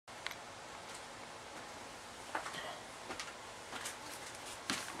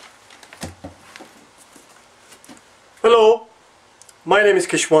Hello, my name is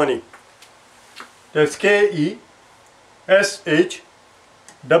Keshwani. That's K-E-S-H-W-A-N-I,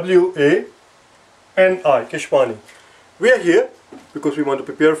 Keshwani. We are here because we want to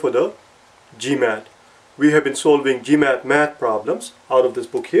prepare for the GMAT. We have been solving GMAT math problems out of this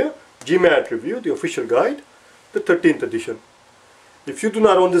book here, GMAT Review, the official guide, the 13th edition. If you do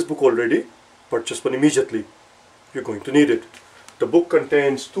not own this book already, purchase one immediately. You're going to need it. The book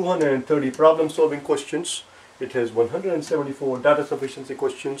contains 230 problem-solving questions. It has 174 data sufficiency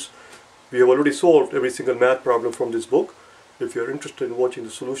questions. We have already solved every single math problem from this book. If you're interested in watching the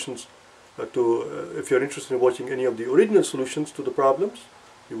solutions if you're interested in watching any of the original solutions to the problems,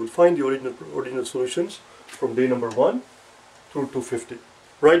 you will find the original solutions from day number 1 through 250.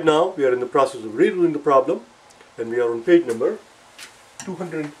 Right now, we are in the process of redoing the problem, and we are on page number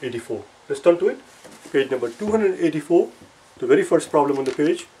 284. Let's turn to it. Page number 284, the very first problem on the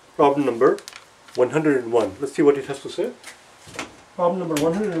page, problem number 101. Let's see what it has to say. Problem number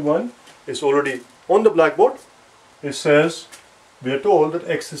 101 is already on the blackboard. It says, we are told that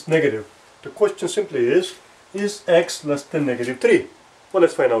x is negative. The question simply is x less than negative 3? Well,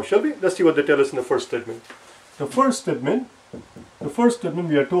 let's find out, shall we? Let's see what they tell us in the first statement. The first statement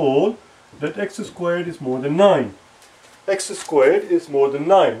we are told that x squared is more than 9. X squared is more than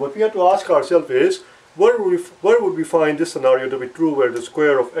 9. What we have to ask ourselves is, where would we find this scenario to be true where the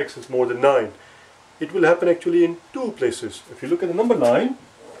square of x is more than 9? It will happen actually in two places. If you look at the number line,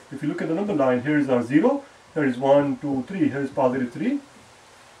 here is our 0, here is 1, 2, 3, here is positive 3.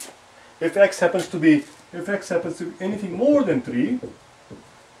 If x happens to be anything more than 3,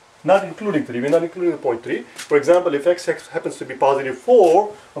 not including 3, we're not including the point 3. For example, if x happens to be positive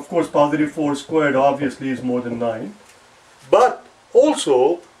 4, of course positive 4 squared obviously is more than 9. But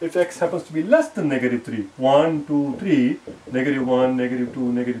also, if x happens to be less than negative 3, 1, 2, 3, negative 1, negative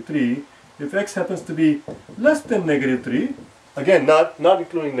 2, negative 3, if x happens to be less than negative 3, again not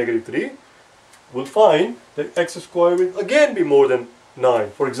including negative 3, we'll find that x squared will again be more than 9.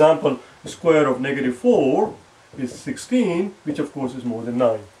 For example, the square of negative 4 is 16, which of course is more than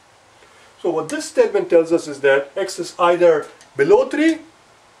 9. So what this statement tells us is that x is either below 3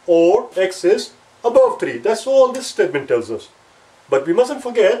 or x is above 3. That's all this statement tells us. But we mustn't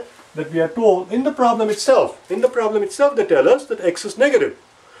forget that we are told in the problem itself, they tell us that x is negative.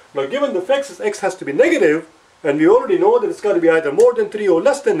 Now given the fact that x has to be negative, and we already know that it's got to be either more than 3 or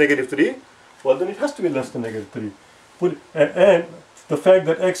less than negative 3, well then it has to be less than negative 3. And the fact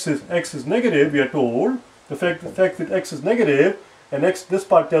that x is negative, we are told, the fact that x is negative, and this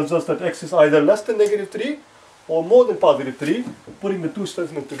part tells us that x is either less than negative 3 or more than positive 3, putting the two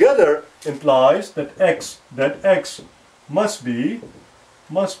statements together implies that x must be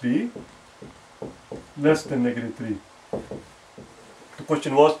less than negative 3. The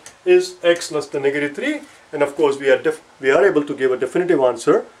question was, is x less than negative 3? And of course we are able to give a definitive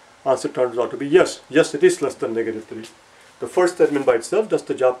answer. Answer turns out to be yes. Yes, it is less than negative 3. The first statement by itself does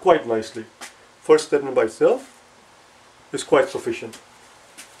the job quite nicely. First statement by itself is quite sufficient.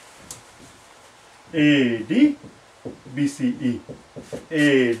 AD, BCE.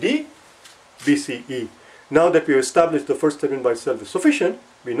 AD, BCE. Now that we have established the first statement by itself is sufficient,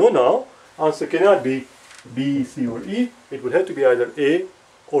 we know now answer cannot be B, C or E. It would have to be either A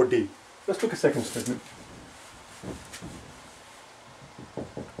or D. Let's look at second statement.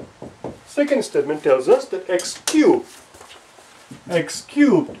 Second statement tells us that x cubed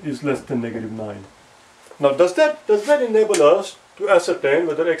is less than negative 9. Now does that enable us to ascertain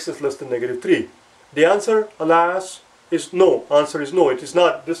whether x is less than negative 3? The answer, alas, is no. Answer is no. It is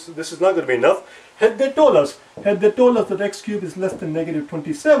not. This is not going to be enough. Had they told us that x cubed is less than negative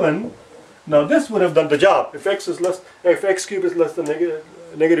 27, now this would have done the job. If x cubed is less than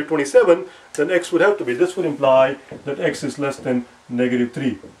negative 27, then x would have to be. This would imply that x is less than negative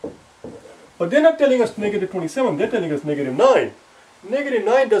 3. But they're not telling us negative 27. They're telling us negative 9. Negative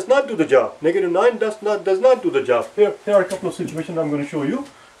 9 does not do the job. Negative 9 does not do the job. Here are a couple of situations I'm going to show you.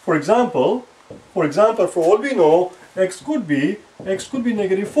 For example, for all we know, x could be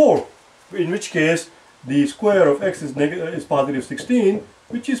negative 4. In which case, the square of x is positive 16,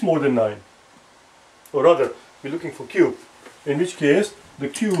 which is more than 9. Or rather, we're looking for cube. In which case, the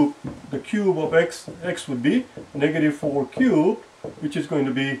cube of x would be negative 4 cubed, which is going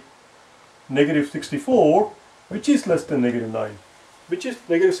to be negative 64, which is less than negative 9.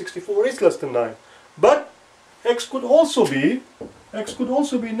 Negative 64 is less than 9. But x could also be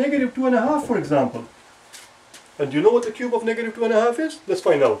negative 2.5, for example. And do you know what the cube of negative 2.5 is? Let's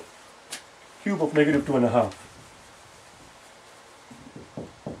find out. Cube of negative 2.5.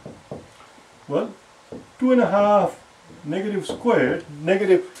 Well, 2.5 negative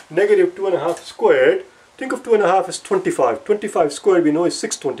 2.5 squared Think of 2.5 as 25. 25 squared we know is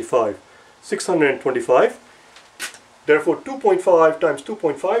 625. 625. Therefore 2.5 times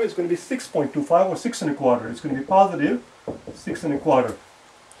 2.5 is going to be 6.25 or 6 1/4. It's going to be positive 6 1/4.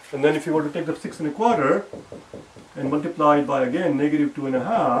 And then if you were to take the 6 1/4 and multiply it by again negative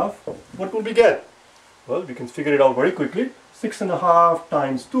 2.5, what will we get? Well, we can figure it out very quickly. 6 1/2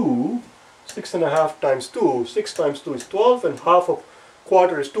 times 2, 6 1/2 times 2, 6 times 2 is 12, and half of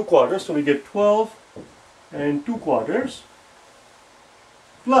quarter is 2/4, so we get 12 and 2/4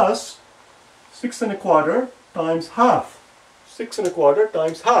 plus 6 1/4 times half. 6 1/4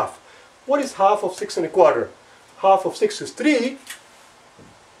 times half. What is half of 6 1/4? Half of 6 is 3,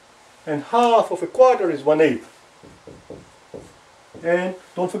 and half of a quarter is 1/8. And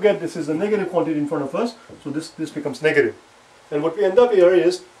don't forget, this is a negative quantity in front of us, so this becomes negative. And what we end up here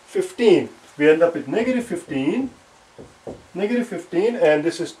is 15. We end up with negative 15, and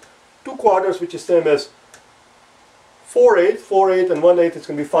this is 2/4, which is same as 4/8, 4/8 and 1/8, it's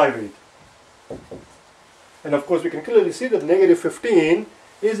going to be 5/8. And of course we can clearly see that negative 15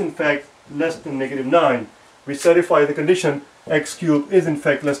 is in fact less than negative 9. We satisfy the condition x cubed is in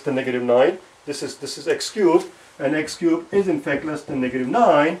fact less than negative 9. This is x cubed, and x cubed is in fact less than negative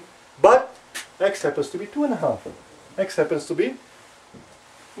 9, but x happens to be 2.5. X happens to be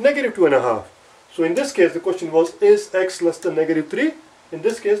negative 2.5. So in this case the question was, is x less than negative 3? In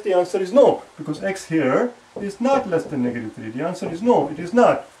this case the answer is no, because x here is not less than negative 3. The answer is no, it is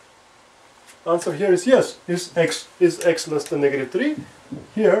not. Answer here is yes. Is x less than negative 3?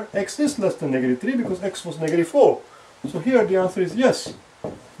 Here x is less than negative 3 because x was negative 4. So here the answer is yes.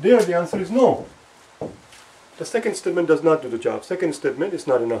 There the answer is no. The second statement does not do the job. Second statement is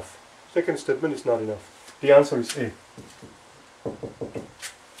not enough. Second statement is not enough. The answer is A.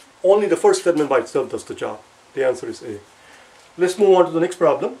 Only the first statement by itself does the job. The answer is A. Let's move on to the next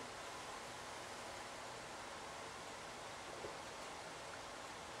problem.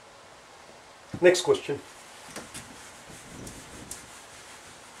 Next question.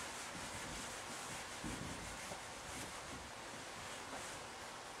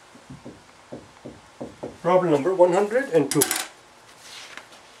 Problem number 102.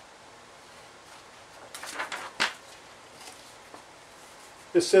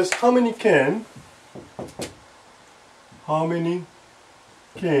 It says how many canes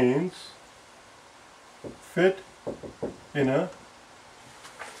fit in a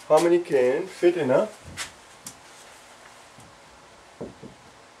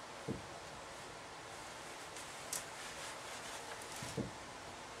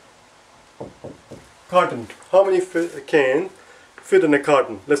carton. How many cans fit in a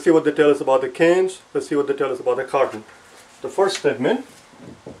carton? Let's see what they tell us about the cans. Let's see what they tell us about the carton. The first statement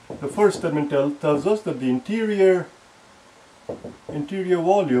tells us that the interior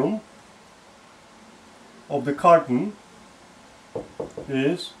volume of the carton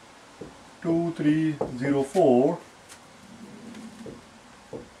is 2304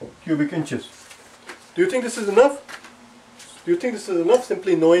 cubic inches. Do you think this is enough? Do you think this is enough,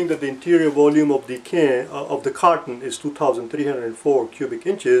 simply knowing that the interior volume of the carton is 2304 cubic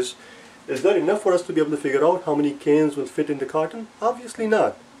inches? Is that enough for us to be able to figure out how many cans will fit in the carton? Obviously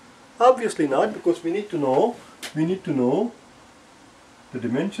not. Obviously not, because we need to know the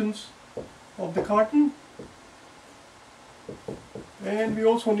dimensions of the carton, and we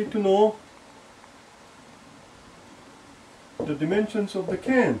also need to know the dimensions of the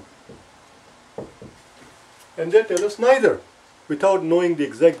can. And they tell us neither. Without knowing the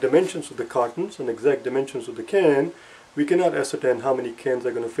exact dimensions of the cartons and exact dimensions of the can, we cannot ascertain how many cans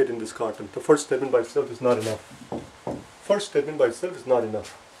are going to fit in this carton. The first statement by itself is not enough. First statement by itself is not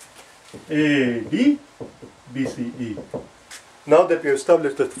enough. A, D, B, C, E. Now that we have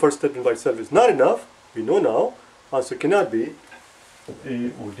established that the first statement by itself is not enough, we know now answer cannot be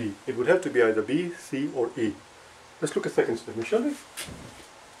A or D. It would have to be either B, C, or E. Let's look at second statement, shall we?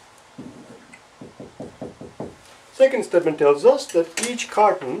 Second statement tells us that each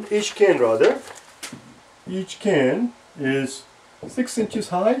can is 6 inches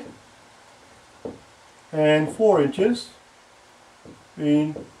high and 4 inches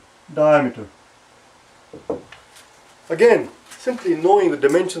in diameter. Again, simply knowing the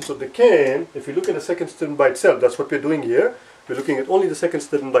dimensions of the can, if you look at the second statement by itself, that's what we're doing here. We're looking at only the second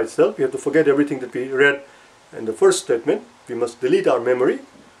statement by itself. We have to forget everything that we read in the first statement. We must delete our memory.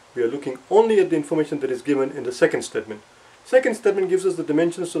 We are looking only at the information that is given in the second statement. Second statement gives us the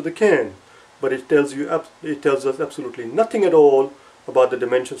dimensions of the can, but it tells us absolutely nothing at all about the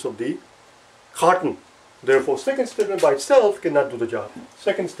dimensions of the carton. Therefore, second statement by itself cannot do the job.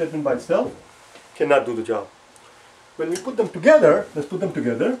 Second statement by itself cannot do the job. When we put them together, let's put them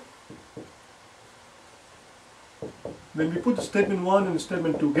together. when we put the statement 1 and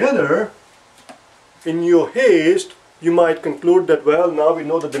statement 2 together, in your haste, you might conclude that, well, now we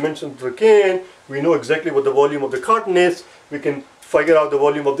know the dimensions of the cane, we know exactly what the volume of the carton is, we can figure out the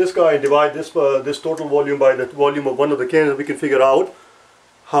volume of this guy and divide this total volume by the volume of one of the cans, and we can figure out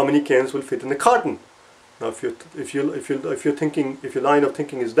how many cans will fit in the carton. Now, if your line of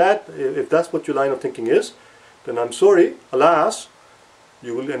thinking is that, if that's what your line of thinking is, then I'm sorry, alas,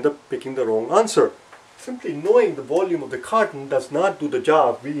 you will end up picking the wrong answer. Simply knowing the volume of the carton does not do the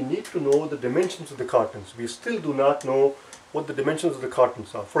job. We need to know the dimensions of the cartons. We still do not know what the dimensions of the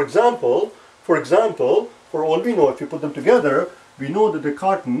cartons are. For example, for all we know, if you put them together, we know that the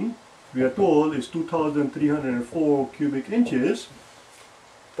carton, we are told, is 2,304 cubic inches.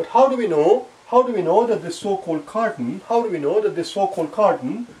 But how do we know? How do we know that this so-called carton? How do we know that this so-called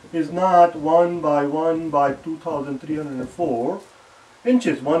carton is not 1 by 2,304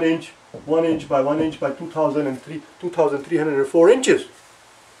 inches? 1 inch by 1 inch by 2,304 inches.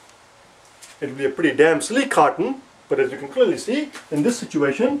 It will be a pretty damn sleek carton, but as you can clearly see, in this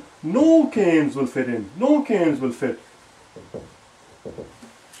situation, no cans will fit in. No cans will fit.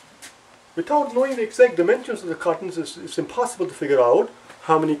 Without knowing the exact dimensions of the cartons, it's impossible to figure out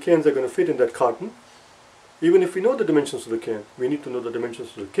how many cans are going to fit in that carton. Even if we know the dimensions of the can, we need to know the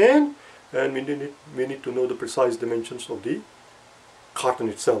dimensions of the can, and we need to know the precise dimensions of the carton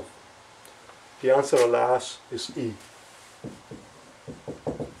itself. The answer, alas, is E.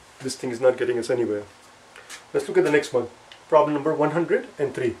 This thing is not getting us anywhere. Let's look at the next one. Problem number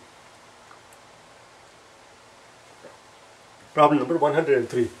 103. Problem number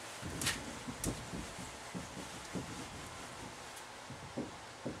 103.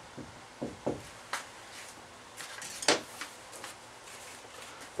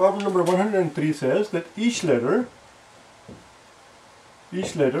 Problem number 103 says that each letter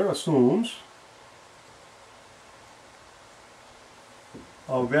assumes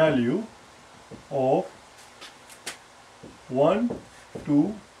a value of 1,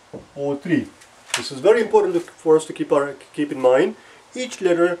 2, or 3. This is very important for us to keep in mind. Each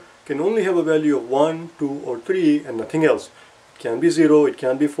letter can only have a value of 1, 2, or 3 and nothing else. It can be 0, it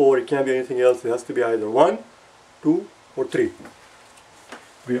can be 4, it can be anything else. It has to be either 1, 2, or 3.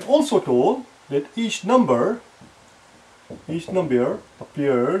 We are also told that each number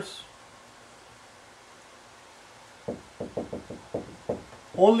appears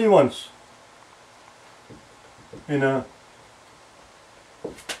only once in a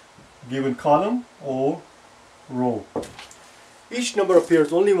given column or row. Each number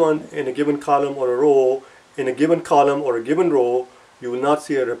appears only once in a given column or a row. In a given column or a given row, you will not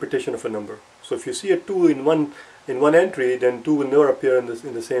see a repetition of a number. So if you see a 2 in one entry, then 2 will never appear in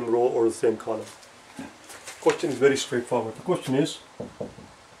the same row or the same column. Question is very straightforward. The question is,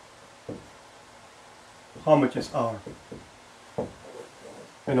 how much is R?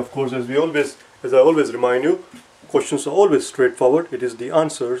 And of course, as I always remind you, questions are always straightforward. It is the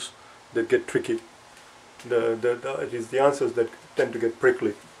answers that get tricky. It is the answers that tend to get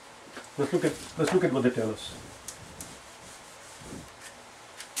prickly. Let's look at what they tell us.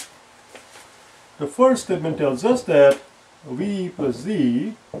 The first statement tells us that V plus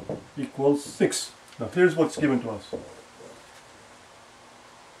Z equals 6. Now here's what's given to us.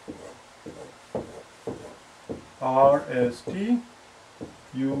 R, S, T,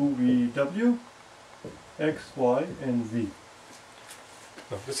 U, V, W, X, Y, and Z.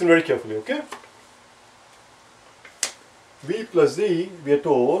 Now listen very carefully, okay? V plus Z, we are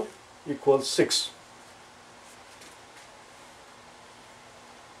told, equals 6.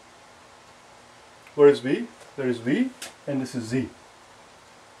 Where is V? There is V, and this is Z.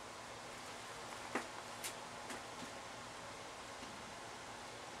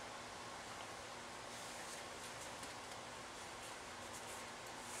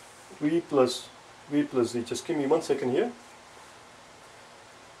 V plus Z. Just give me 1 second here.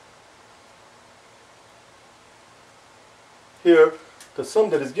 Here, the sum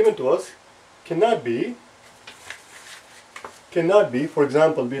that is given to us cannot be, for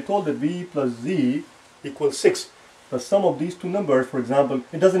example, we are told that V plus Z equals 6. The sum of these two numbers, for example,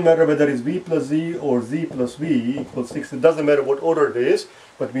 it doesn't matter whether it's V plus Z or Z plus V equals 6. It doesn't matter what order it is,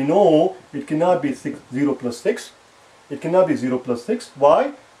 but we know it cannot be 0 plus 6. It cannot be 0 plus 6.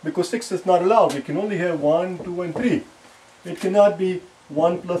 Why? Because 6 is not allowed. We can only have 1, 2, and 3. It cannot be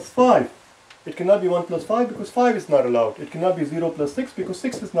 1 plus 5. It cannot be 1 plus 5 because 5 is not allowed. It cannot be 0 plus 6 because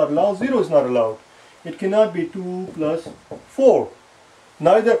 6 is not allowed. 0 is not allowed. It cannot be 2 plus 4.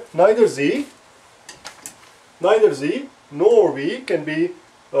 Neither Z nor V can be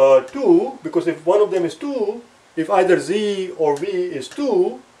 2, because if one of them is 2, if either Z or V is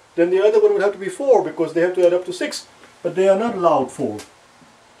 2, then the other one would have to be 4, because they have to add up to 6. but they are not allowed 4.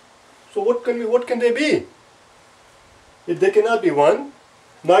 So what can they be? If they cannot be 1,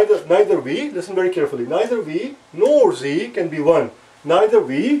 neither V, listen very carefully, neither V nor Z can be 1. Neither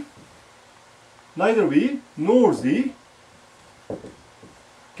V nor Z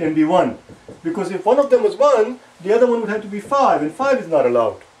can be 1. Because if one of them was 1, the other one would have to be 5, and 5 is not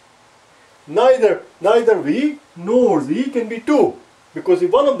allowed. Neither V nor Z can be 2. Because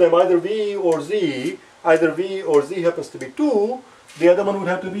if one of them, either V or Z happens to be 2, the other one would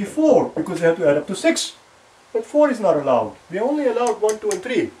have to be 4, because they have to add up to 6. But 4 is not allowed. We are only allowed 1, 2, and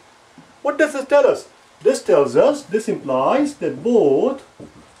 3. What does this tell us? This implies that both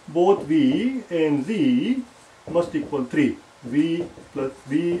V and Z must equal 3. V plus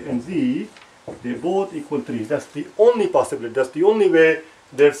V and Z, they both equal 3. That's the only possibility. That's the only way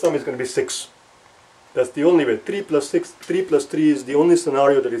their sum is going to be 6. That's the only way. 3 plus 3 is the only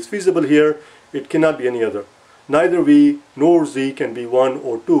scenario that is feasible here. It cannot be any other. Neither V nor Z can be 1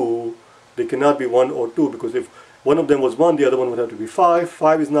 or 2. They cannot be 1 or 2, because if one of them was 1, the other one would have to be 5.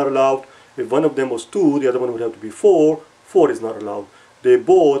 5 is not allowed. If one of them was 2, the other one would have to be 4. 4 is not allowed. They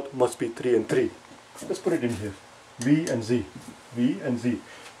both must be 3 and 3. Let's put it in here. V and Z. V and Z.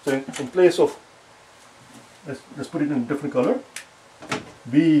 So in place of, let's put it in a different color.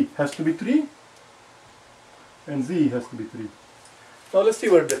 V has to be 3 and Z has to be 3. Now let's see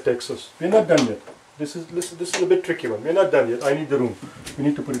where that takes us. We're not done yet. This is a bit tricky one. We're not done yet. I need the room. We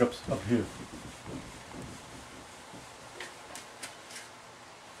need to put it up here.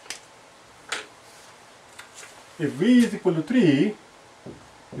 If V is equal to 3,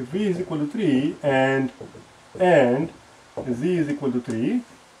 and Z is equal to 3,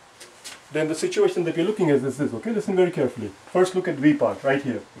 then the situation that we're looking at is this. Okay, listen very carefully. First, look at V part right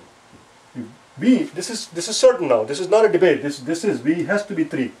here. If V, this is certain now. This is not a debate. This is V has to be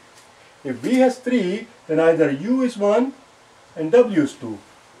 3. If V has 3, then either U is 1 and W is 2,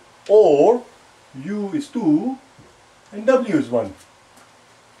 or U is 2 and W is 1.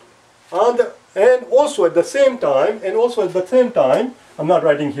 And also at the same time, I'm not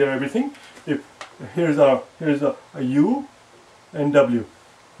writing here everything. If here's a U and W,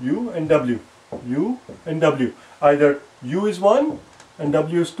 U and W, U and W. Either U is 1 and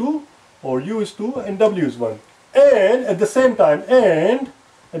W is 2, or U is 2 and W is 1. And at the same time,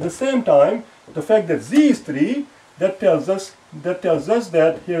 the fact that Z is 3, that tells us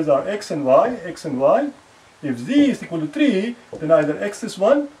that here's our X and Y. If Z is equal to 3, then either X is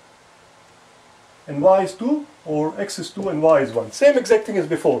 1 and Y is 2, or X is 2 and Y is 1. Same exact thing as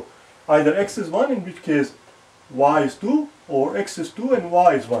before. Either X is 1, in which case Y is 2, or X is 2 and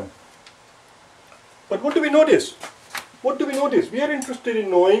Y is 1. But what do we notice? We are interested in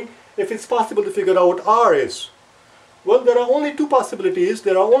knowing if it's possible to figure out what R is. Well, there are only two possibilities.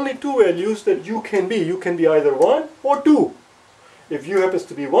 There are only two values that U can be. U can be either 1 or 2. If U happens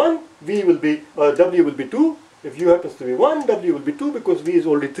to be 1, W will be 2. If U happens to be 1, W will be 2, because V is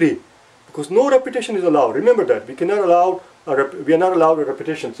already 3. Because no repetition is allowed. Remember that. We are not allowed a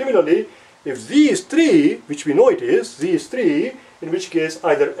repetition. Similarly, if Z is 3, which we know it is, Z is 3, in which case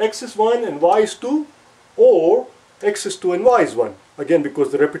either X is 1 and Y is 2, or X is 2 and Y is 1. Again,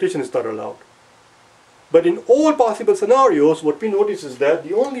 because the repetition is not allowed. But in all possible scenarios, what we notice is that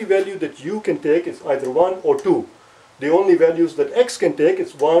the only value that U can take is either 1 or 2. The only values that X can take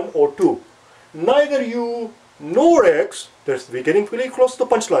is 1 or 2. Neither U nor X, we're getting really close to the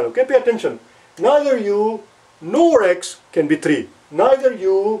punchline, okay? Pay attention. Neither U nor X can be 3. Neither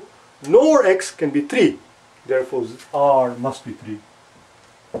U nor X can be 3. Therefore, R must be 3.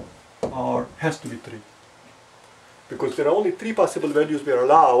 R has to be 3. Because there are only 3 possible values we are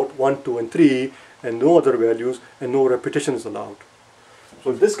allowed, 1, 2, and 3, and no other values, and no repetition is allowed.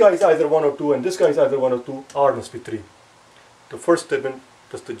 So if this guy is either 1 or 2, and this guy is either 1 or 2, R must be 3. The first statement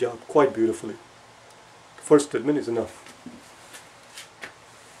does the job quite beautifully. The first statement is enough.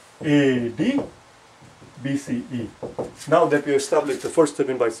 A, D, B, C, E. Now that we established the first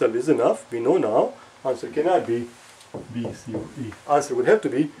statement by itself is enough, we know now, answer cannot be B, C, or E. Answer would have to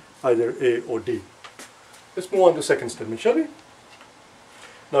be either A or D. Let's move on to the second statement, shall we?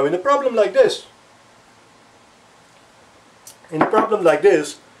 Now in a problem like this,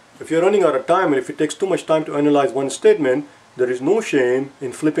 if you're running out of time and if it takes too much time to analyze one statement, there is no shame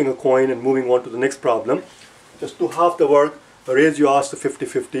in flipping a coin and moving on to the next problem. Just do half the work, raise your odds to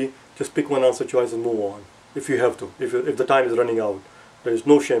 50-50, just pick one answer choice and move on, if you have to, if the time is running out. There is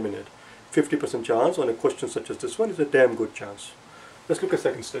no shame in it. 50% chance on a question such as this one is a damn good chance. Let's look at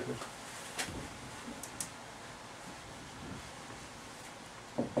second statement.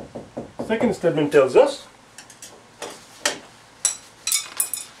 Second statement tells us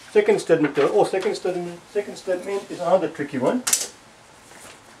Second statement, second statement is another tricky one.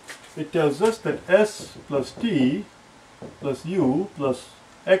 It tells us that s plus t plus u plus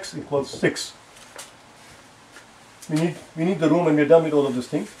x equals 6. We need the room, and we're done with all of this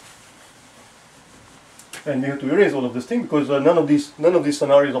thing. And we have to erase all of this thing because none of these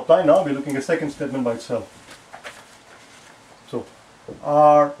scenarios apply now. We're looking at second statement by itself. So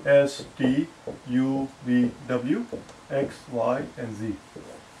R, S, T, U, V, W, X, Y, and Z.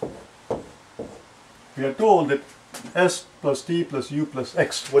 We are told that S plus T plus U plus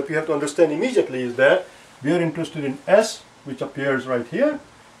X. What we have to understand immediately is that we are interested in S, which appears right here,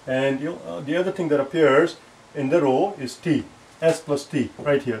 and the other thing that appears in the row is T. S plus T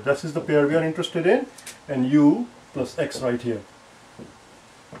right here. This is the pair we are interested in, and U plus X right here.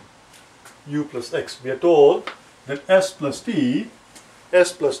 U plus X. We are told that S plus T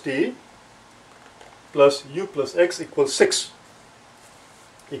plus U plus X equals 6.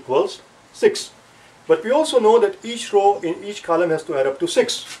 Equals 6. But we also know that each row in each column has to add up to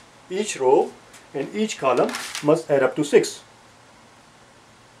 6. Each row in each column must add up to 6.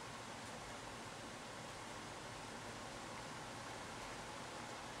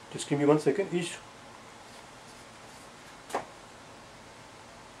 Just give me 1 second.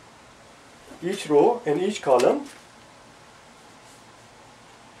 Each row and each column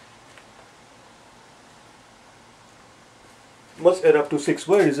must add up to 6.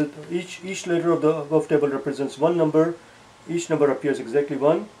 Where is it? Each letter of the above table represents one number. Each number appears exactly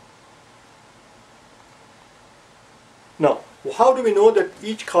 1. Now, how do we know that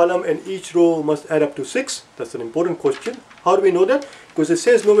each column and each row must add up to 6? That's an important question. How do we know that? Because it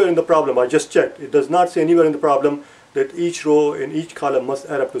says nowhere in the problem. I just checked. It does not say anywhere in the problem that each row and each column must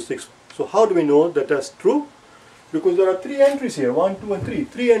add up to 6. So how do we know that that's true? Because there are 3 entries here, 1, 2, and 3.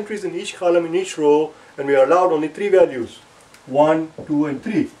 3 entries in each column, in each row, and we are allowed only 3 values. 1, 2, and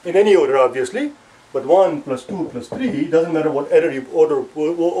 3. In any order, obviously. But 1 plus 2 plus 3, doesn't matter what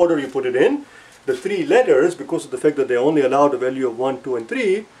order you put it in. The 3 letters, because of the fact that they only allowed a value of 1, 2, and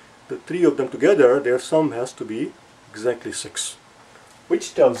 3, the 3 of them together, their sum has to be exactly 6.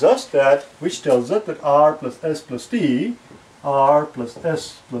 Which tells us that R plus S plus T, R plus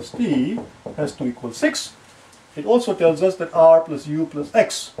S plus T has to equal 6. It also tells us that R plus U plus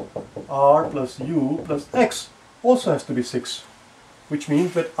X, R plus U plus X also has to be 6. Which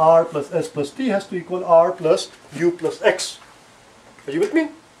means that R plus S plus T has to equal R plus U plus X. Are you with me?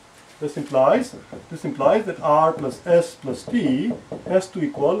 This implies that R plus S plus T has to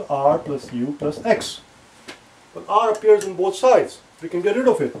equal R plus U plus X. But R appears on both sides. We can get rid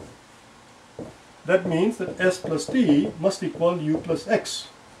of it. That means that S plus T must equal U plus X.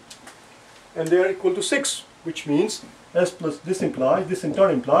 And they are equal to 6, which means this in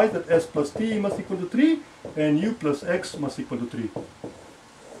turn implies that S plus T must equal to 3 and U plus X must equal to 3.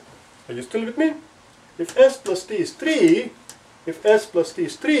 Are you still with me? If S plus T is 3,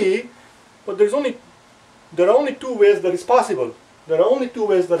 but there are only 2 ways that is possible.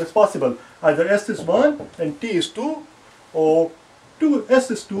 Either S is 1 and T is 2, or S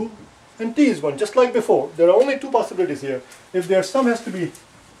is 2 and T is 1, just like before. There are only 2 possibilities here. If their sum has to be,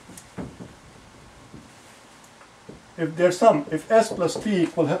 if S plus T is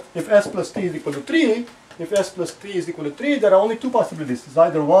equal to 3, there are only 2 possibilities. It's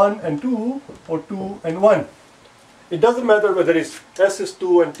either 1 and 2 or 2 and 1. It doesn't matter whether it's S is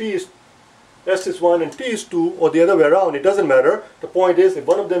 2 and S is 1 and T is 2, or the other way around. It doesn't matter. The point is, if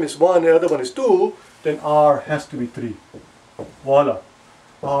one of them is 1 and the other one is 2, then R has to be 3. Voila.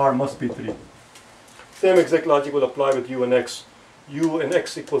 R must be 3. Same exact logic will apply with U and X. U and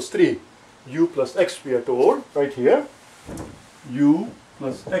X equals 3. U plus X, we are told, right here. U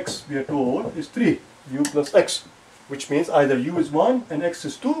plus X, we are told, is 3. U plus X, which means either U is 1 and X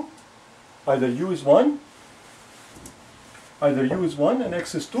is 2, either U is 1 and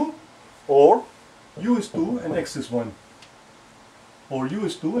X is 2, or U is 2 and X is 1. Or U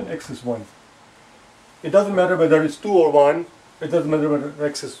is 2 and X is 1. It doesn't matter whether it's 2 or 1. It doesn't matter whether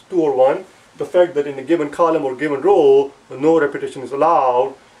X is 2 or 1. The fact that in a given column or given row, no repetition is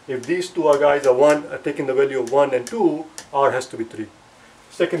allowed. If these two guys are taking the value of 1 and 2, R has to be 3.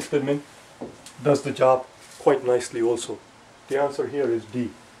 Second statement does the job quite nicely also. The answer here is D.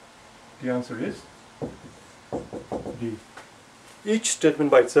 The answer is D. Each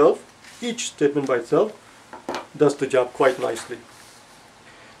statement by itself does the job quite nicely.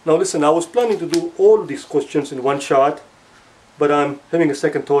 Now listen, I was planning to do all these questions in one shot, but I'm having a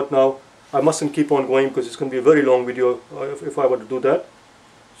second thought now. I mustn't keep on going because it's going to be a very long video if I were to do that.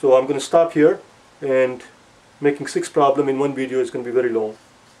 So I'm going to stop here, and making 6 problems in one video is going to be very long.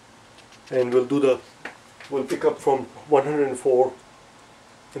 And we'll pick up from 104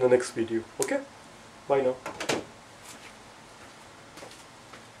 in the next video. Okay, bye now.